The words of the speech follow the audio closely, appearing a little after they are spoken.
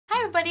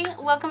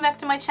everybody, welcome back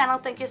to my channel.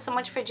 Thank you so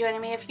much for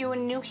joining me. If you are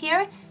new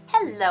here,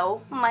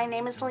 hello, my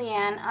name is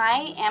Leanne.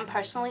 I am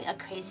personally a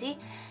crazy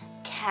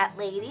cat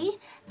lady,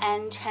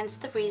 and hence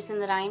the reason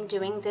that I am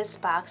doing this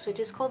box, which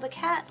is called the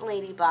Cat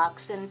Lady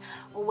Box. And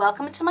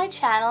welcome to my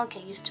channel.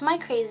 Get used to my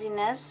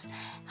craziness.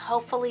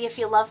 Hopefully if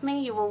you love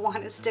me, you will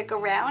want to stick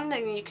around,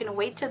 and you can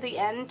wait to the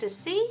end to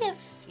see if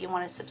you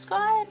want to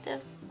subscribe,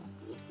 if,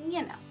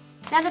 you know.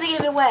 Now that I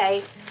gave it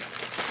away,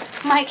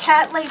 my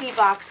Cat Lady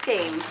Box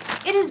came.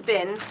 It has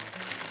been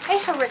a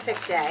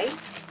horrific day,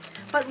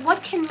 but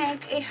what can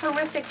make a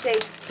horrific day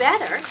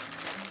better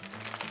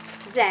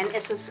than a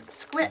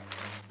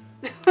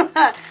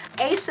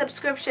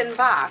subscription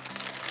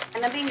box?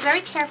 And I'm being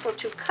very careful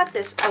to cut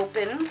this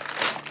open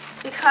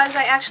because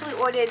I actually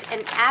ordered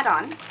an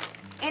add-on.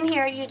 In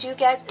here you do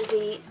get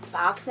the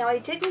box. Now I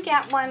didn't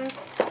get one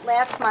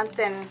last month,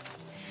 and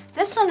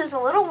this one is a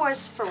little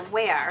worse for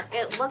wear.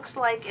 It looks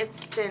like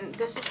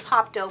this is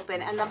popped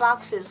open and the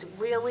box is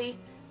really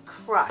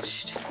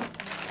crushed.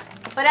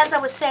 But as I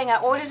was saying, I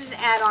ordered an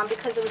add-on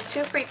because it was too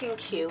freaking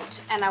cute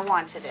and I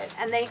wanted it.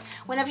 And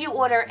whenever you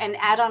order an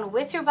add-on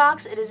with your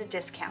box, it is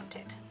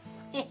discounted.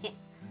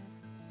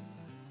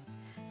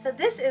 So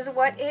this is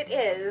what it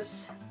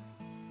is.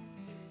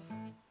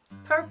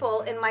 Purple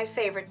in my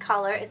favorite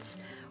color. It's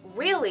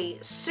really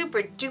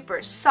super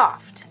duper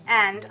soft.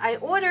 And I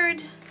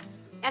ordered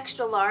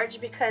extra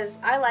large because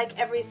I like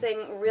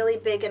everything really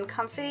big and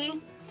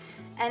comfy.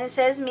 And it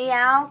says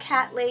Meow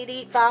Cat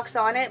Lady Box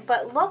on it,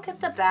 but look at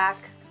the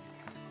back.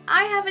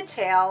 I have a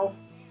tail.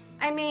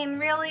 I mean,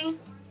 really?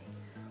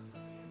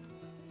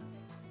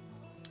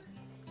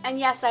 And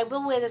yes, I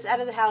will wear this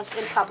out of the house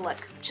in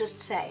public, just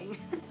saying.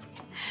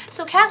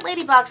 So Cat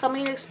Lady Box, let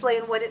me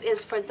explain what it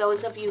is for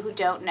those of you who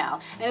don't know.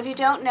 And if you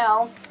don't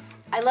know,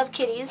 I love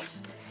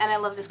kitties and I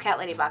love this Cat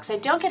Lady Box. I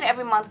don't get it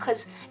every month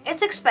because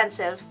it's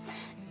expensive.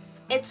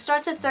 It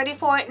starts at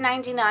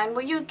 $34.99,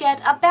 where you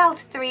get about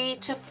 3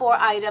 to 4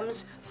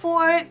 items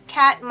for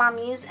cat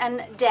mummies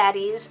and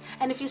daddies.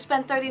 And if you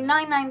spend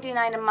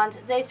 $39.99 a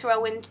month, they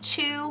throw in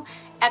two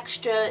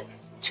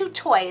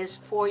toys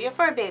for your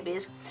fur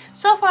babies.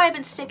 So far I've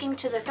been sticking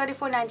to the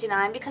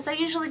 $34.99 because I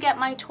usually get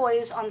my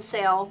toys on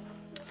sale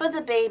for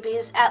the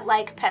babies at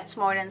like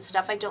PetSmart and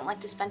stuff. I don't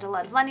like to spend a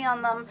lot of money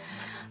on them.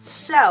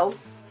 So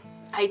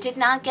I did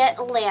not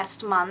get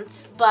last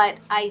month, but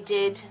I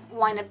did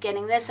wind up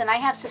getting this, and I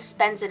have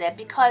suspended it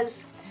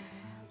because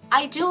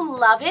I do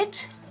love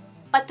it,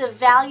 but the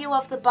value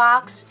of the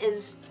box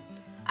is,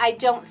 I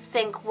don't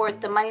think,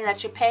 worth the money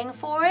that you're paying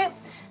for it.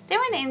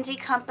 They're an indie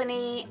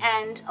company,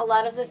 and a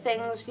lot of the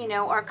things, you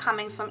know, are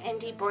coming from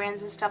indie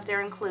brands and stuff.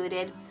 They're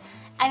included.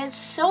 And it's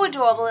so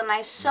adorable, and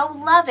I so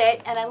love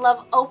it, and I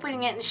love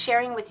opening it and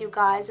sharing with you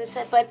guys. I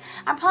said, but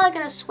I'm probably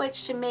going to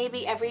switch to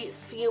maybe every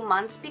few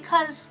months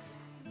because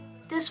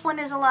this one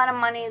is a lot of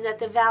money that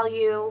the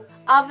value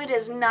of it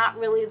is not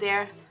really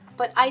there,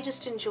 but I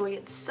just enjoy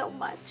it so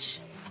much.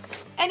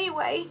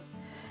 Anyway,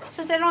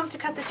 since I don't have to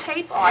cut the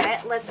tape on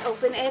it, let's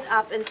open it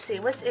up and see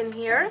what's in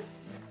here.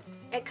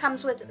 It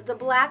comes with the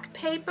black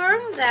paper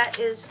that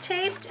is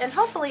taped, and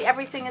hopefully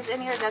everything is in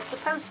here that's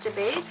supposed to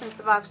be since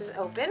the box is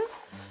open.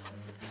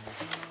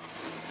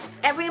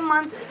 Every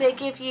month they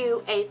give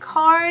you a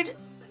card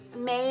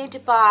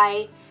made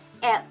by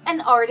an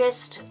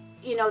artist.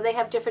 You know, they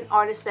have different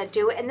artists that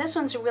do it, and this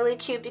one's really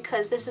cute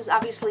because this is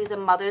obviously the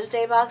Mother's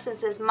Day box. It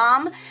says,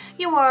 "Mom,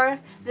 you are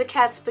the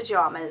cat's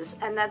pajamas,"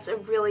 and that's a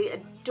really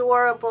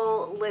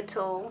adorable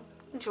little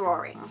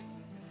drawing.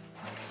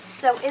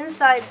 So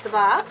inside the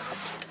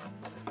box,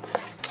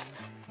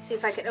 see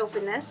if I can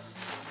open this.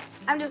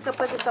 I'm just gonna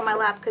put this on my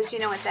lap because you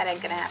know what, that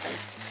ain't gonna happen.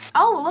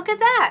 Oh, look at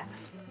that!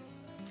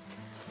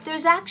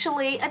 There's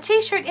actually a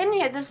t-shirt in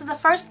here. This is the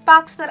first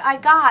box that I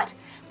got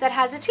that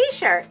has a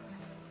t-shirt.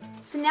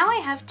 So now I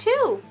have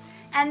two,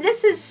 and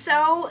this is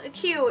so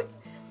cute.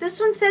 This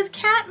one says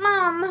Cat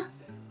Mom.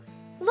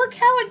 Look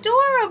how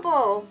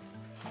adorable.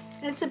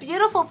 And it's a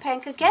beautiful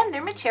pink. Again,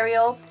 their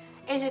material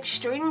is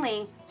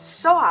extremely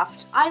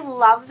soft. I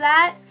love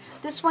that.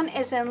 This one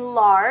is in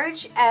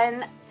large,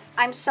 and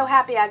I'm so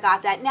happy I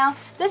got that. Now,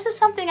 this is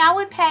something I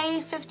would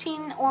pay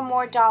 $15 or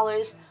more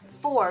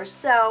for,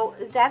 so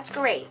that's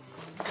great.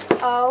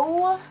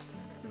 Oh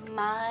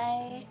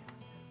my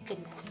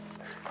goodness.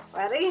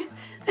 Ready?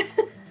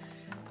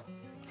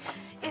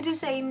 It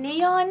is a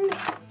neon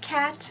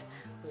cat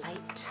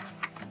light.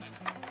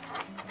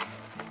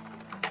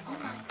 Oh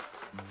my.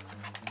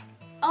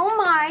 Oh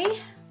my.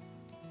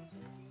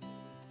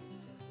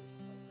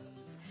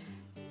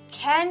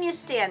 Can you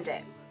stand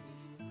it?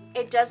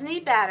 It does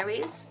need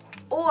batteries,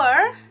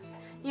 or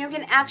you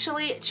can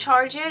actually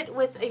charge it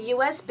with a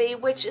USB,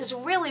 which is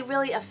really,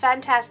 really a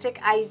fantastic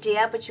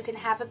idea, but you can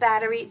have a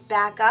battery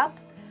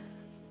backup.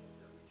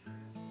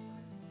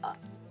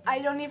 I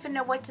don't even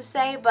know what to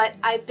say, but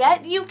I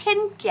bet you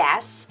can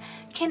guess.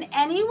 Can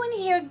anyone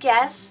here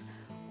guess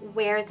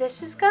where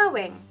this is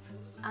going?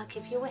 I'll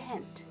give you a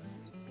hint.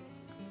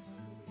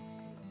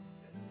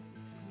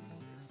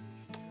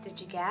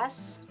 Did you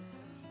guess?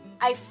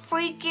 I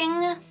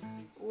freaking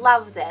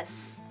love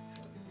this.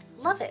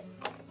 Love it.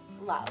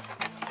 Love.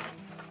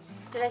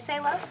 Did I say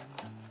love?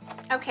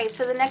 Okay,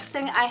 so the next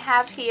thing I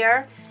have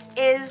here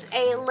is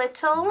a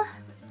little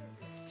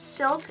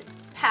silk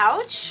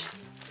pouch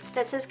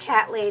that says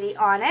Cat Lady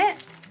on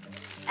it.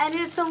 And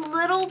it's a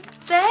little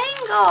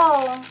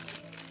bangle.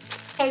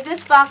 Okay,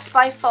 this box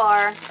by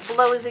far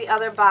blows the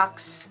other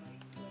box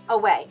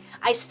away.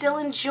 I still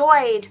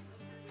enjoyed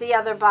the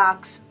other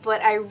box,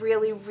 but I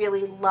really,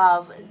 really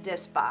love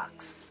this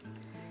box.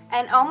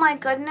 And oh my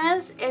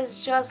goodness,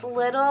 it's just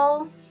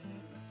little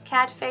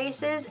cat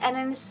faces, and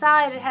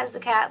inside it has the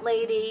Cat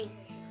Lady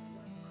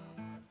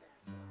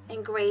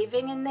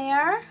engraving in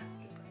there.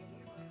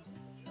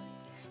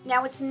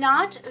 Now it's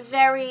not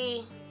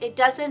very, it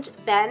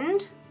doesn't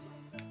bend.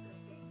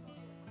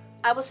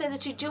 I will say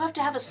that you do have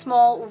to have a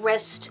small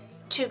wrist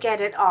to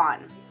get it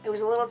on. It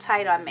was a little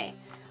tight on me.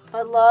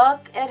 But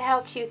look at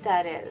how cute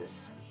that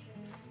is.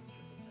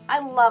 I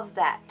love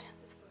that.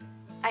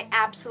 I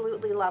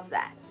absolutely love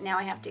that. Now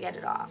I have to get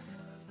it off.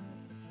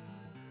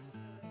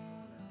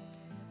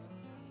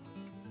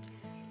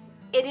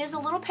 It is a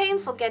little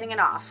painful getting it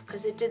off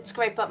because it did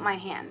scrape up my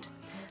hand.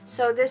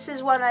 So this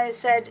is one I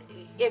said,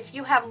 if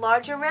you have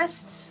larger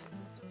wrists,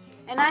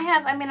 and I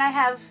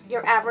have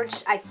your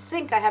average, I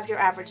think I have your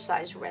average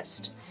size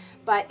wrist,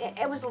 but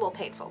it was a little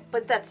painful,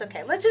 but that's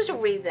okay. Let's just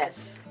read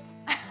this.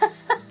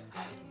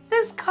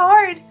 This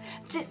card,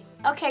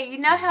 okay, you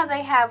know how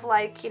they have,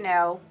 like, you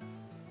know,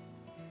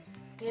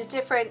 these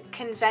different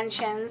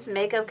conventions,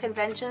 makeup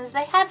conventions?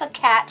 They have a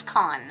cat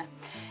con.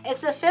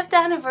 It's the 5th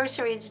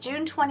anniversary. It's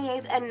June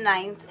 28th and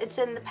 9th. It's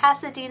in the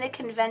Pasadena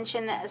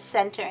Convention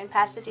Center in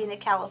Pasadena,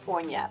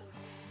 California.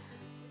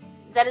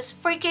 That is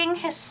freaking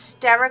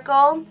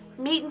hysterical.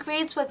 Meet and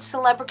greets with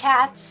celebrity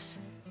cats.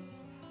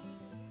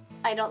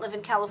 I don't live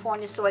in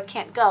California, so I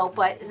can't go,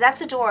 but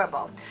that's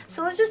adorable.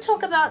 So let's just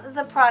talk about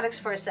the products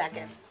for a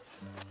second.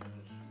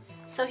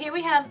 So here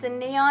we have the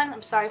neon,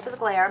 I'm sorry for the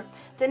glare,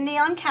 the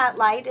neon cat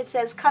light. It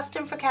says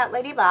custom for Cat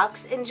Lady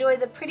box. Enjoy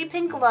the pretty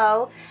pink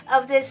glow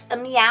of this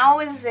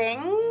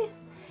meowzing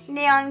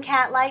neon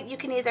cat light. You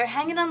can either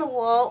hang it on the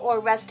wall or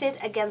rest it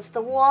against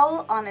the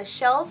wall on a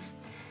shelf.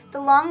 The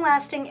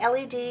long-lasting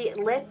LED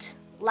lit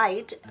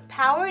light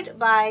powered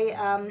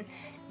by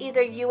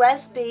either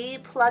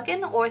USB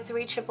plug-in or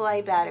 3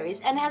 AAA batteries,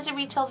 and has a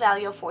retail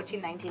value of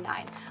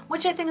 $14.99,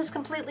 which I think is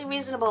completely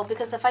reasonable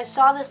because if I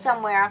saw this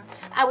somewhere,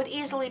 I would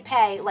easily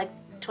pay like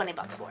 20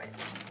 bucks for it.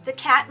 The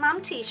Cat Mom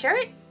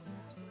t-shirt,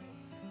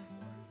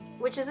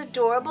 which is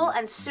adorable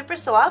and super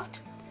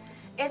soft.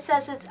 It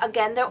says it's,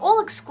 again, they're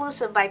all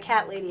exclusive by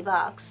Cat Lady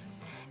Box.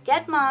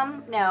 Get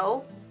Mom,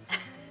 no.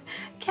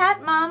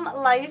 Cat Mom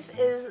life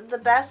is the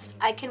best.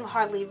 I can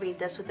hardly read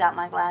this without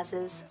my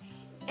glasses.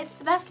 It's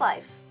the best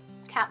life.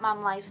 Cat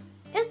Mom life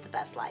is the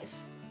best life.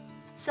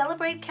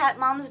 Celebrate Cat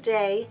Mom's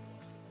Day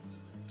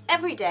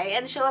every day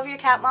and show off your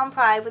Cat Mom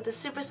pride with the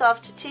super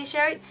soft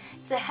t-shirt.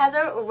 It's a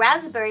heather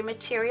raspberry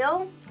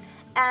material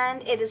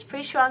and it is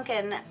pre-shrunk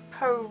and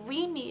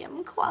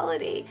premium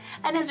quality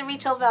and has a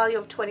retail value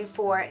of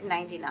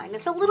 $24.99.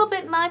 It's a little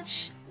bit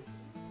much,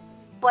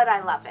 but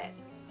I love it.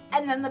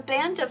 And then the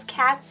Band of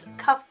Cats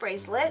cuff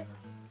bracelet.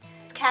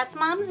 Cat's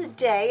Mom's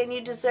Day and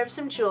you deserve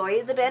some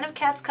joy. The Band of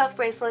Cats cuff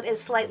bracelet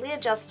is slightly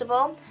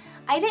adjustable.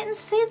 I didn't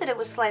see that it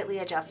was slightly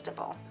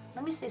adjustable.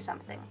 Let me see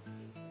something.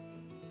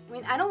 I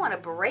mean, I don't want to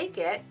break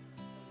it.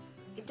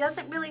 It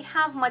doesn't really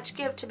have much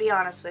give, to be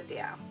honest with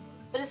you.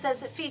 But it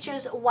says it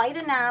features white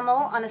enamel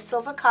on a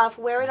silver cuff.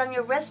 Wear it on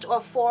your wrist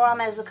or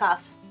forearm as a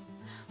cuff.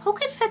 Who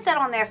could fit that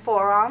on their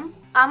forearm?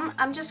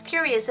 I'm just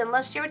curious.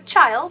 Unless you're a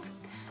child,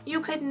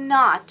 you could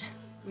not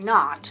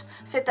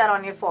fit that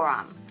on your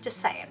forearm.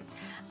 Just saying.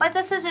 But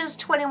that says it was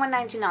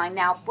 $21.99.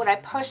 Now, would I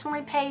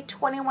personally pay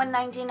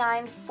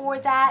 $21.99 for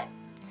that?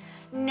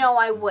 No,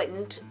 I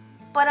wouldn't.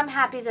 But I'm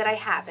happy that I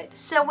have it.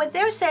 So what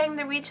they're saying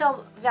the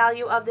retail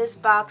value of this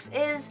box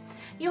is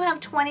you have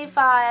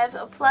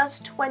 25 plus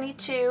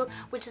 22,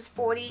 which is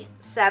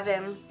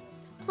 47,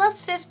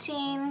 plus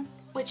 15,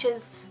 which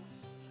is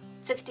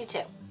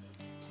 62.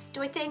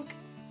 Do I think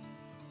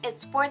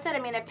it's worth it? I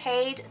mean, I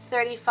paid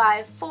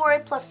 $35 for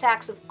it, plus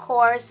tax, of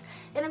course,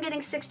 and I'm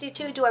getting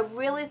 $62. Do I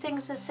really think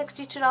it's a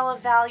 $62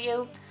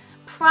 value?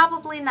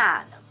 Probably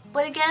not.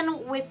 But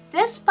again, with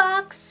this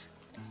box,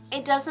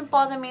 it doesn't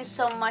bother me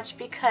so much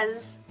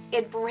because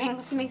it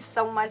brings me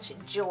so much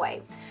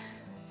joy.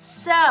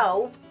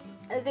 So,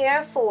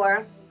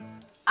 therefore,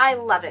 I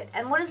love it.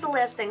 And what is the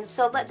last thing?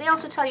 So they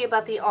also tell you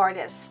about the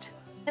artist.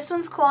 This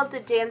one's called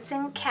The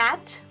Dancing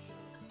Cat.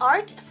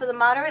 Art for the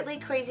Moderately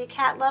Crazy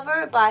Cat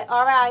Lover by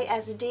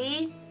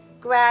RISD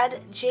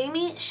grad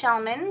Jamie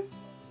Shellman,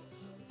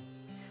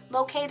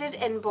 located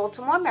in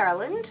Baltimore,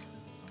 Maryland.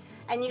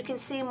 And you can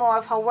see more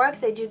of her work.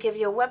 They do give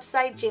you a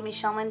website,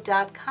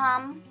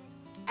 jamieshellman.com,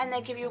 and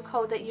they give you a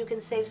code that you can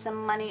save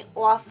some money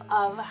off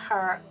of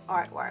her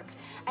artwork.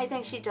 I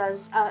think she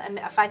does,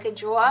 if I could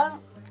draw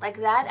like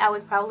that, I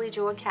would probably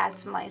draw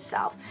cats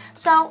myself.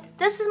 So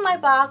this is my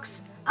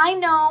box. I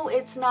know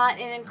it's not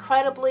an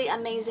incredibly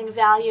amazing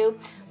value,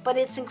 but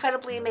it's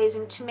incredibly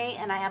amazing to me,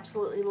 and I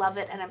absolutely love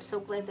it, and I'm so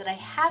glad that I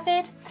have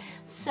it.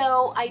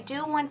 So I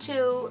do want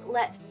to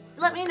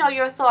let me know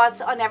your thoughts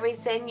on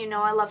everything. You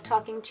know I love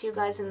talking to you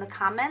guys in the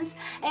comments.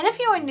 And if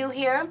you are new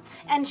here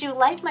and you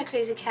liked my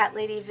Crazy Cat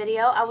Lady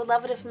video, I would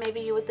love it if maybe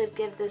you would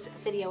give this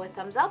video a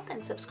thumbs up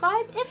and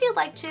subscribe if you'd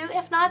like to.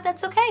 If not,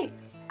 that's okay.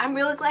 I'm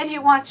really glad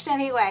you watched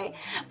anyway.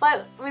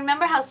 But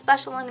remember how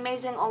special and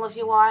amazing all of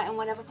you are in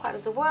whatever part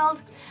of the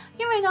world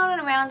you're in, on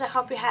and around. I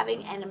hope you're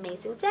having an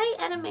amazing day,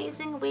 an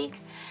amazing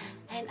week.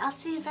 And I'll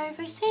see you very,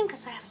 very soon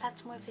because I have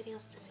lots more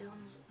videos to film.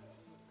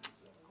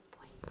 Oh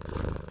boy.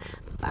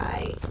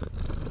 Bye.